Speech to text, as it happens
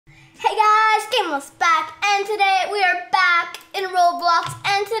Hey guys, Gameless back, and today we are back in Roblox,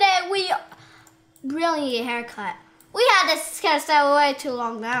 and today we really need a haircut. We had this kind of stuff way too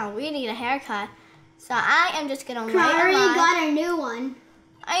long now. We need a haircut. So I am just gonna wait. I already got a new one.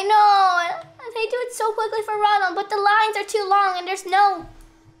 I know, they do it so quickly for Ronald, but the lines are too long and there's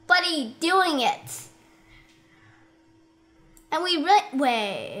nobody doing it. And we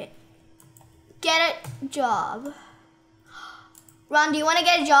wait, get a job. Ron, do you want to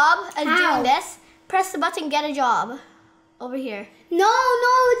get a job at doing this? Press the button, get a job. Over here. No,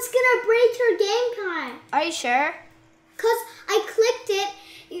 it's gonna break your game time. Are you sure? Cause I clicked it.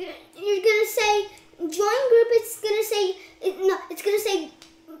 You're gonna say join group. It's gonna say it's gonna say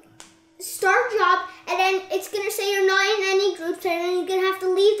start job, and then it's gonna say you're not in any groups, and then you're gonna have to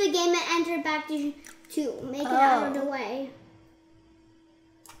leave the game and enter back to make it out of the way.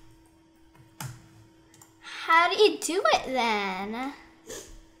 How do you do it then?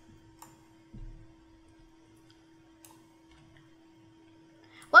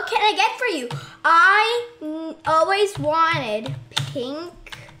 What can I get for you? I always wanted pink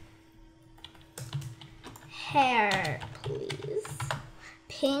hair, please.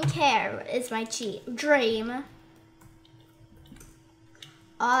 Pink hair is my dream.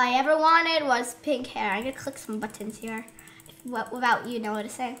 All I ever wanted was pink hair. I'm gonna click some buttons here without you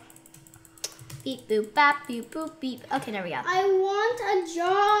noticing. Beep, boop, bap, boop, boop, beep. Okay, there we go. I want a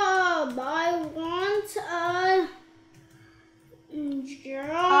job. I want a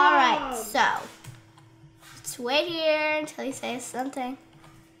job. All right, so let's wait here until he says something.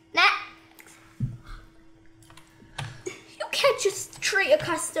 Next. You can't just treat a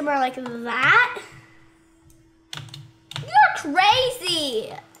customer like that. You're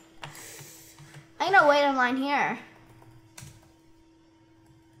crazy. I'm gonna wait in line here.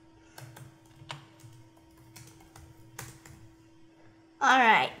 All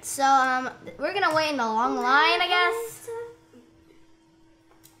right, so we're gonna wait in the long line, I guess.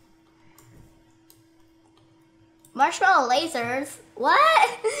 Marshmallow lasers? What?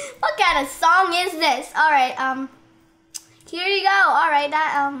 What kind of song is this? All right, here you go. All right,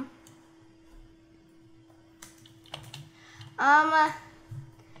 that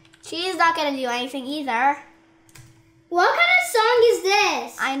she's not gonna do anything either. What kind of song is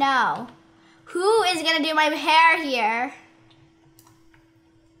this? I know. Who is gonna do my hair here?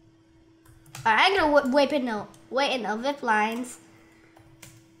 All right, I'm gonna wait in the VIP lines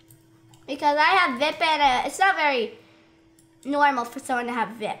because I have VIP and it's not very normal for someone to have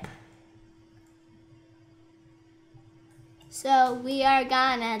VIP. So we are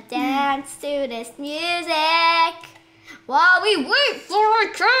gonna dance to this music while we wait for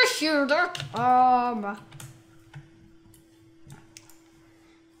a cashier to come.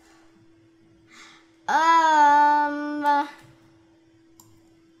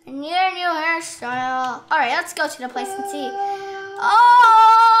 I need a new hairstyle. All right, let's go to the place and see. Oh!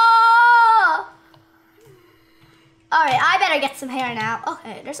 All right, I better get some hair now.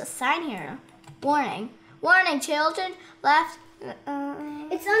 Okay, there's a sign here. Warning. Warning, children. Left. It's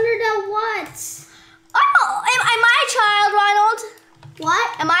under the what? Oh, am I a child, Ronald?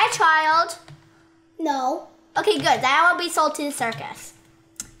 What? Am I a child? No. Okay, good. Then I won't be sold to the circus.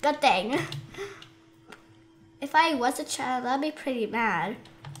 Good thing. If I was a child, I'd be pretty mad.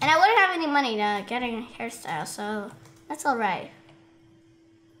 And I wouldn't have any money to get a hairstyle, so that's all right.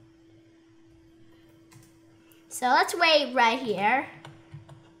 So let's wait right here.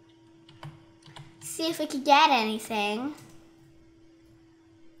 See if we can get anything.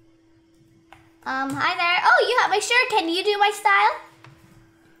 Hi there. Oh, you have my shirt. Can you do my style?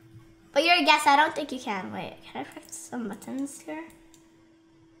 But you're a guest. I don't think you can. Wait, can I press some buttons here?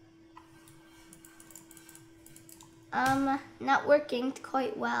 Not working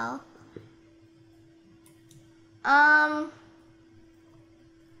quite well. Can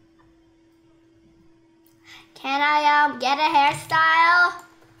I get a hairstyle?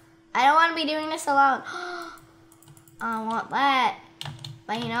 I don't want to be doing this alone. I want that,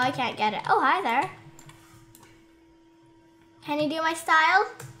 but you know I can't get it. Oh, hi there. Can you do my style?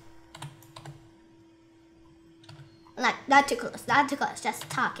 Not too close, not too close. Just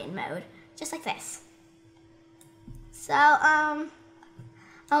talking mode, just like this. So,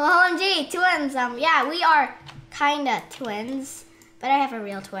 OMG, twins, yeah, we are kinda twins, but I have a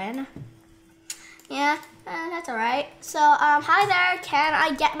real twin. Yeah, that's all right. So, hi there, can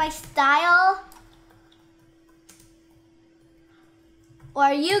I get my style?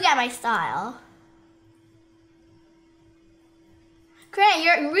 Or you get my style? Great,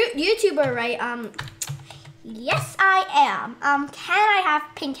 you're a YouTuber, right? Yes, I am. Can I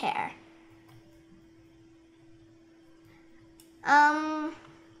have pink hair?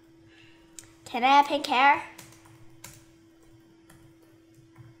 Can I have pink hair?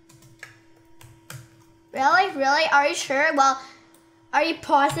 Really? Really? Are you sure? Well, are you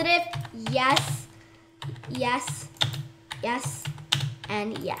positive? Yes, yes, yes,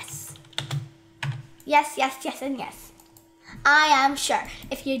 and yes. Yes, yes, yes, and yes. I am sure.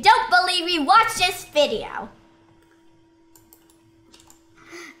 If you don't believe me, watch this video.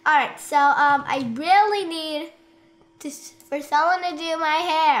 Alright, so I really need for someone to do my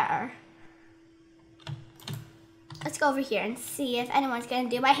hair. Let's go over here and see if anyone's gonna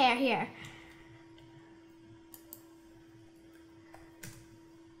do my hair here.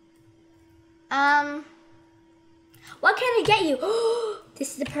 What can I get you?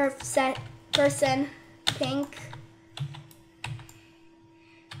 This is the perfect person. Pink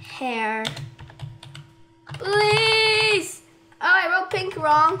hair. Please! Oh, I wrote pink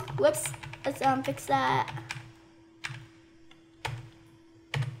wrong. Whoops. Let's fix that.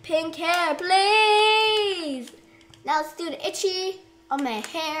 Pink hair, please! Now let's do the itchy on my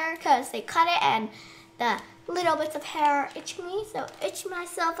hair because they cut it and the little bits of hair itch me. So itch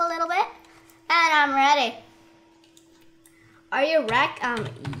myself a little bit. And I'm ready. Are you ready?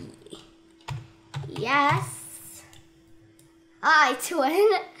 Yes. Hi, twin.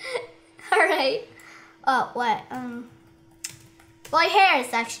 All right. Oh, what? My hair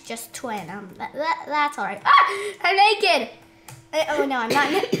is actually just twin. That's all right. Ah, I'm naked. Oh no, I'm not.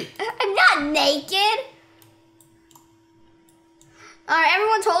 I'm not naked. All right,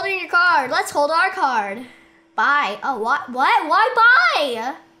 everyone's holding your card. Let's hold our card. Bye. Oh, what? What? Why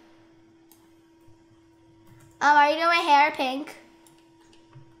bye? Are you doing my hair pink?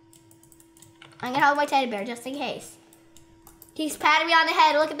 I'm gonna hold my teddy bear just in case. He's patting me on the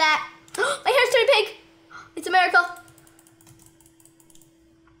head. Look at that. My hair's turning pink. It's a miracle.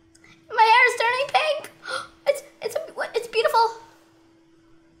 My hair is turning pink. It's beautiful.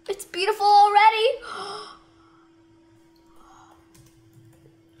 It's beautiful already.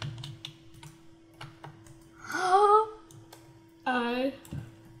 I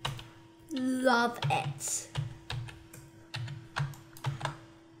love it.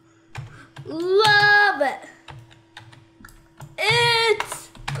 Love it.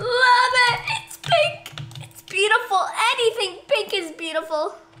 Love it. It's pink. It's beautiful. Anything pink is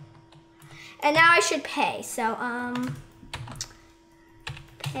beautiful. And now I should pay. So,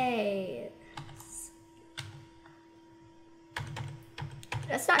 pay.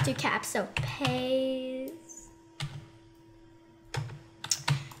 Let's not do caps. So, pays.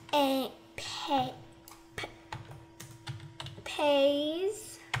 And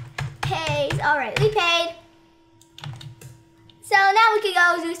pays. All right, we paid. So now we can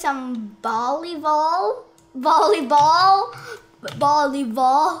go do some volleyball.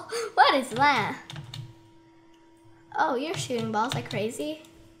 What is that? Oh, you're shooting balls like crazy.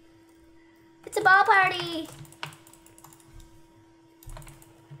 It's a ball party.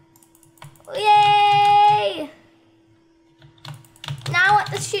 Yay! Now I want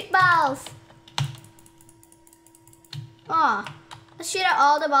to shoot balls. Aw, let's shoot out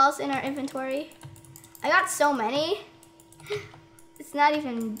all the balls in our inventory. I got so many. It's not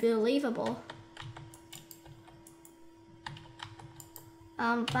even believable.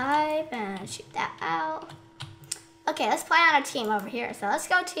 5 and shoot that out. Okay, let's play on our team over here. So let's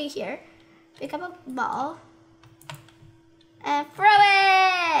go to here, pick up a ball, and throw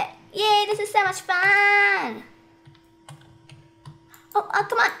it! Yay, this is so much fun! Oh,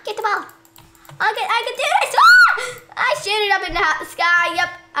 come on, get the ball. I can do this! Ah! I shoot it up in the sky. Yep,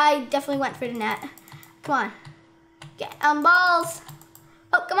 I definitely went for the net. Come on, get balls.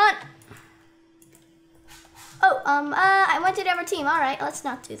 Oh, come on. Oh, I went to the other team. All right, let's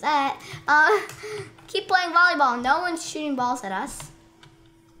not do that. Keep playing volleyball. No one's shooting balls at us.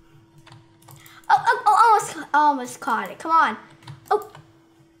 Oh, almost caught it. Come on.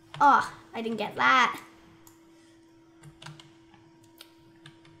 Oh, I didn't get that.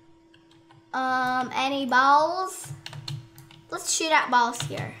 Any balls? Let's shoot at balls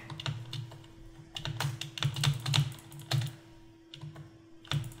here.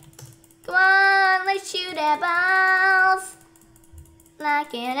 Come on, let's shoot at balls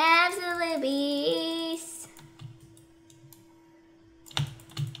like an absolute beast.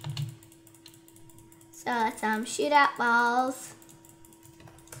 So let's shoot at balls.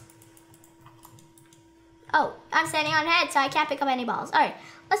 Oh, I'm standing on head, so I can't pick up any balls. All right,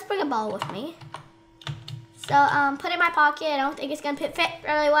 let's bring a ball with me. So put it in my pocket. I don't think it's gonna fit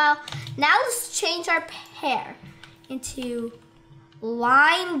really well. Now let's change our hair into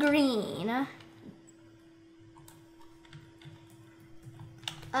lime green.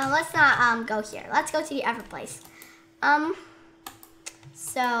 Let's not go here. Let's go to the other place.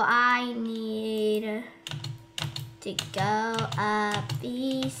 So I need to go up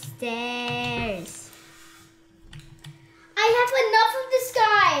these stairs. I have enough of the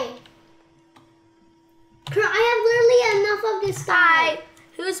sky. I have literally enough of the sky. Hi,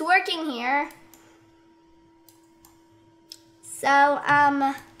 who's working here? So,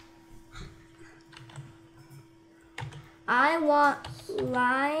 I want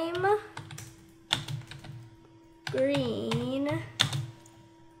lime green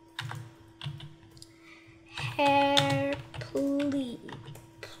hair,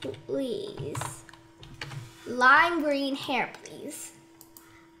 please. Lime green hair, please.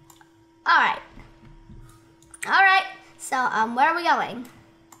 All right. So, where are we going?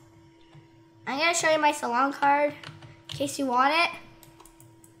 I'm gonna show you my salon card in case you want it.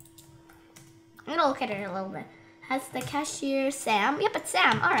 I'm gonna look at it a little bit. Has the cashier Sam? Yep, it's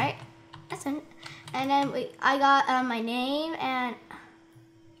Sam. All right, that's it. And then I got my name, and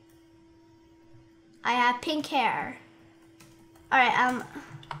I have pink hair. All right.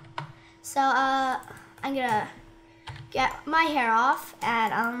 So I'm gonna get my hair off,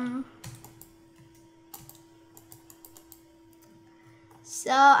 and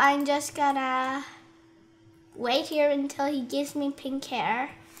so I'm just gonna wait here until he gives me pink hair.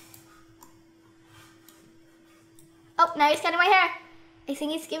 Oh, now he's cutting my hair. I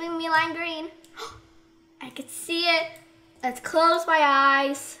think he's giving me lime green. I could see it. Let's close my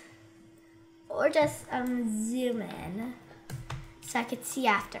eyes. Or just zoom in so I could see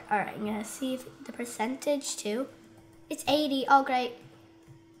after. All right, I'm gonna see if the percentage too. It's 80, oh great.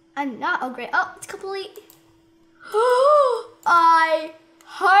 I'm not, oh great. Oh, it's complete. I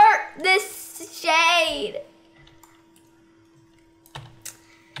hurt this shade.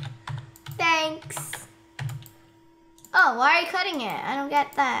 Thanks. Oh, why are you cutting it? I don't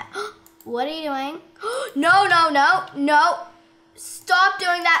get that. What are you doing? No. Stop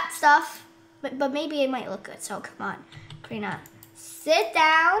doing that stuff. But maybe it might look good, so come on. Karina, sit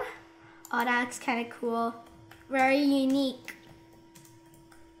down. Oh, that's kind of cool. Very unique.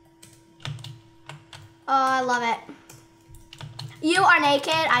 Oh, I love it. You are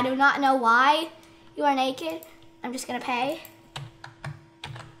naked. I do not know why you are naked. I'm just gonna pay.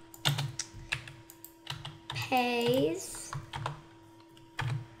 Pays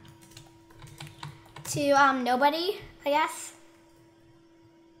to nobody, I guess.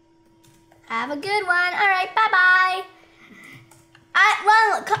 Have a good one. All right, bye-bye.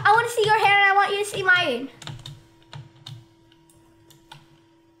 Well, I want to see your hair and I want you to see mine.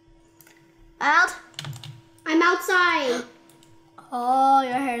 Out? I'm outside. Oh,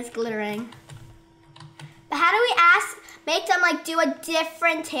 your hair is glittering. But how do we make them like do a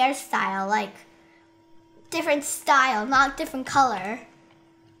different hairstyle, like different style, not different color?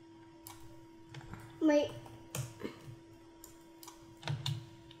 Wait.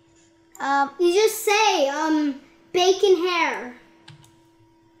 You just say, bacon hair.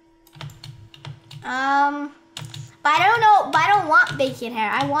 But I don't know, but I don't want bacon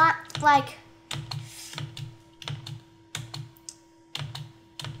hair. I want like,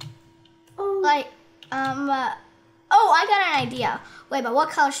 oh, I got an idea. Wait, but what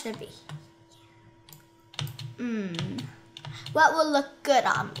color should it be? What will look good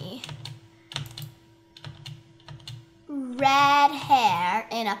on me? Red hair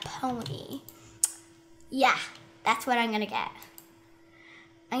in a pony. Yeah, that's what I'm gonna get.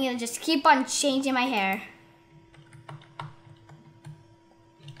 I'm gonna just keep on changing my hair.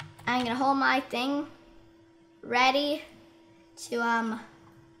 I'm gonna hold my thing ready to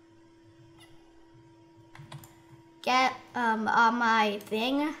get on my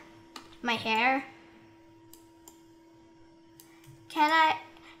thing, my hair. Can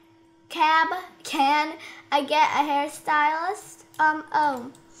I get a hairstylist?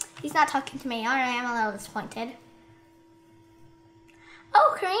 Oh, he's not talking to me. All right, I'm a little disappointed.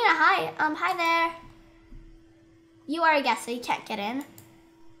 Oh, Karina, hi. Hi there. You are a guest, so you can't get in.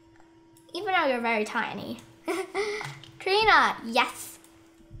 Even though you're very tiny. Karina, yes.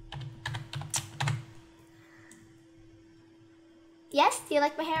 Yes, do you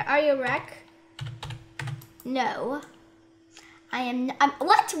like my hair? Are you a wreck? No. I am,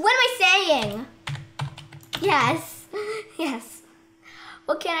 what? What am I saying? Yes, yes.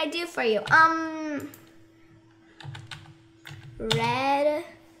 What can I do for you? Red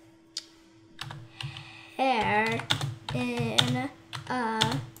hair in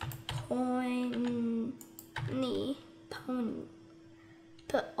a pony.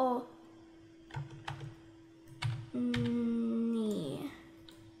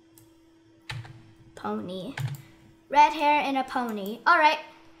 Pony. Red hair in a pony. All right.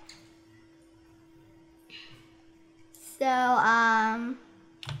 So,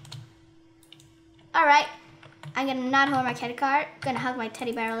 All right. I'm gonna not hold my credit card. Gonna hug my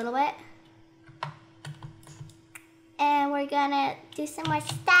teddy bear a little bit. And we're gonna do some more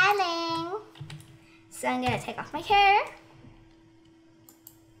styling. So I'm gonna take off my hair.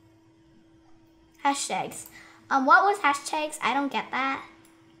 Hashtags. What was hashtags? I don't get that.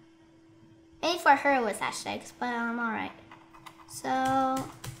 Maybe for her it was hashtags, but all right. So,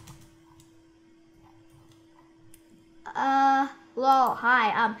 lol,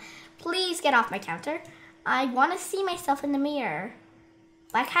 hi. Please get off my counter. I want to see myself in the mirror.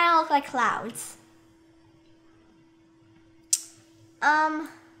 But I kind of look like clouds.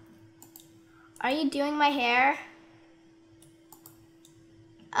 Are you doing my hair?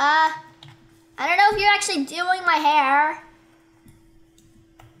 I don't know if you're actually doing my hair.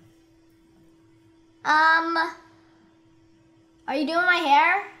 Are you doing my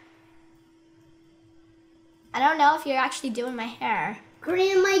hair? I don't know if you're actually doing my hair.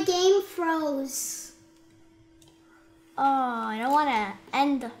 Green, my game froze. Oh, I don't want to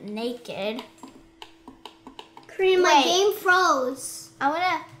end naked. Green, my game froze.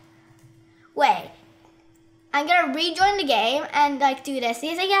 Wait. I'm gonna rejoin the game and like do this. Do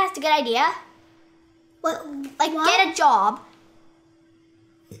you think that's a good idea? What? Get a job.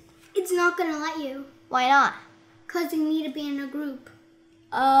 It's not gonna let you. Why not? Because you need to be in a group.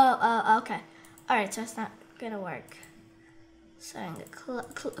 Oh, okay. All right, so it's not gonna work. So I'm gonna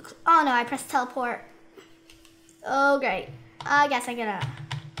oh no, I pressed teleport. Oh great. I guess I'm gonna.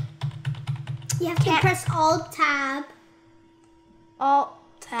 You have to press Alt Tab. Alt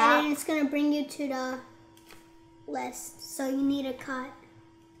Tab. And then it's gonna bring you to the list. So you need a cut.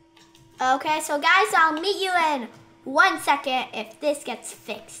 Okay, so guys, I'll meet you in 1 second if this gets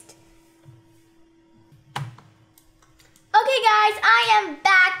fixed. Okay guys, I am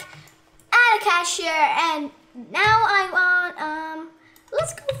back at a cashier and now I want,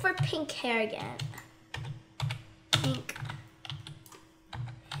 let's go for pink hair again. Pink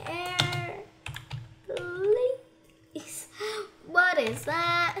hair, please. What is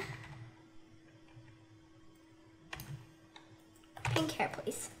that? Pink hair,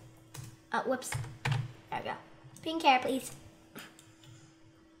 please. Whoops. There we go. Pink hair, please.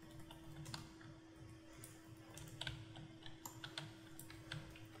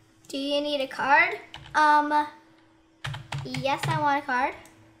 Do you need a card? Yes, I want a card.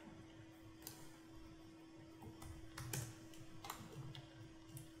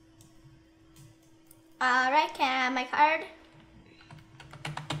 All right, can I have my card?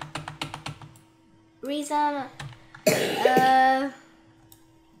 Reason,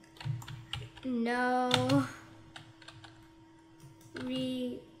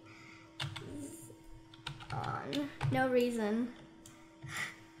 no reason.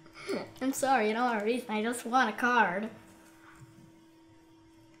 I'm sorry, I don't want a reason. I just want a card.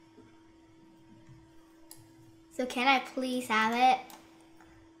 So can I please have it?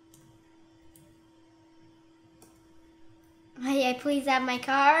 May I please have my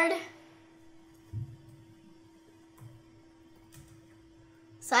card?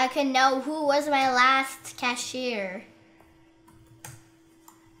 So I can know who was my last cashier.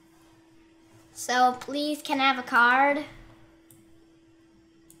 So please, can I have a card?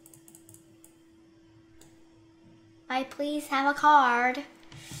 I please have a card.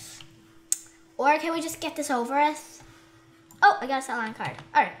 Or can we just get this over with? Oh, I got a Salon card.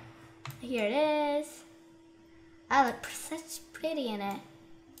 All right, here it is. I look such pretty in it.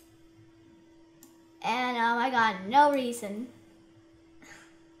 And I got no reason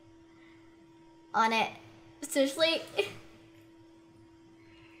on it. Seriously?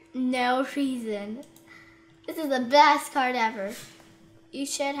 No reason. This is the best card ever. You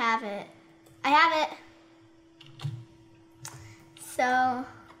should have it. I have it. So,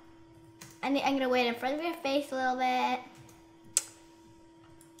 I'm gonna wait in front of your face a little bit.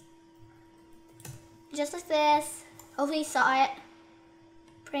 Just like this. Hopefully you saw it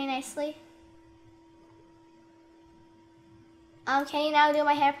pretty nicely. Can you now do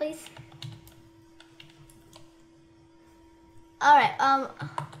my hair, please? All right,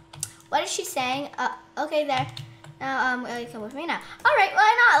 what is she saying? Okay, there. Now, come with me now. All right,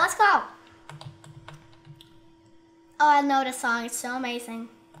 why not? Let's go. Oh, I know this song. It's so amazing.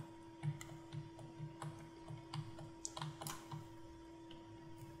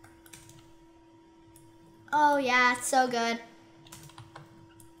 Oh, yeah, it's so good.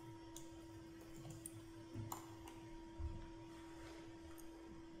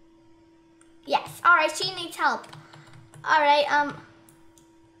 Yes, all right, she needs help. All right,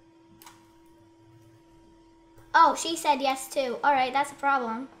 oh, she said yes too. All right, that's a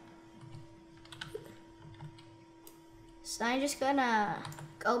problem. So I'm just gonna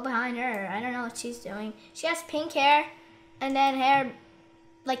go behind her. I don't know what she's doing. She has pink hair and then hair,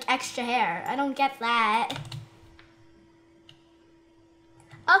 like extra hair. I don't get that.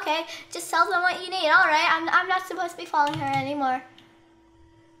 Okay, just tell them what you need. All right, I'm not supposed to be following her anymore.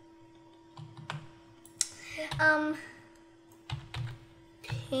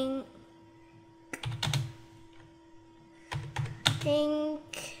 Pink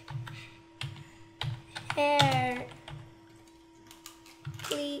hair,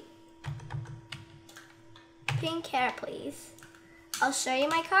 please. Pink hair, please. I'll show you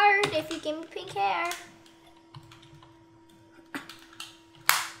my card if you give me pink hair.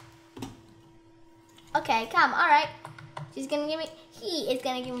 Okay, come. All right. She's gonna give me. He is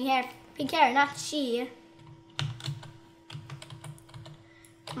gonna give me hair, pink hair, not she.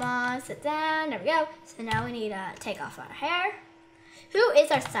 Come on, sit down. There we go. So now we need to take off our hair. Who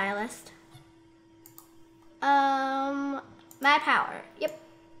is our stylist? Mad Power. Yep.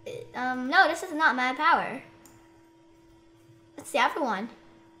 No, this is not Mad Power. It's the other one.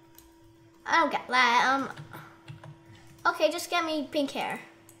 I don't get that. Okay, just get me pink hair.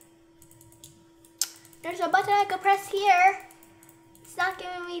 There's a button I could press here. It's not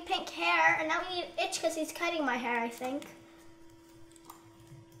giving me pink hair, and now we need itch because he's cutting my hair, I think.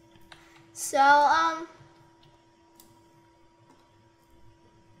 So,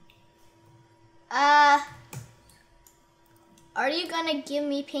 are you gonna give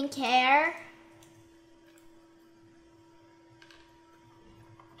me pink hair?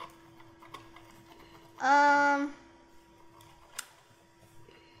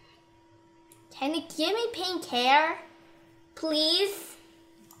 Can you give me pink hair, please?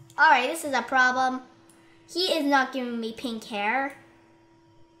 All right, this is a problem. He is not giving me pink hair.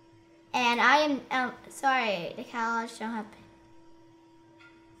 And I am, sorry, the college don't have.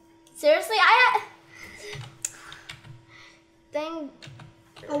 Seriously, I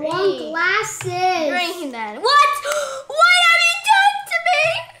want glasses. Green then. What? What have you done to me?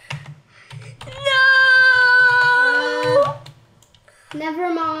 No. Never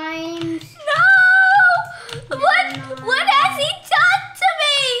mind. No. What has he done to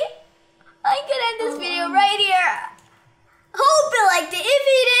me? I can end this video right here. Hope you liked it. If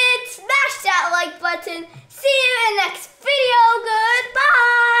you did, smash that like button.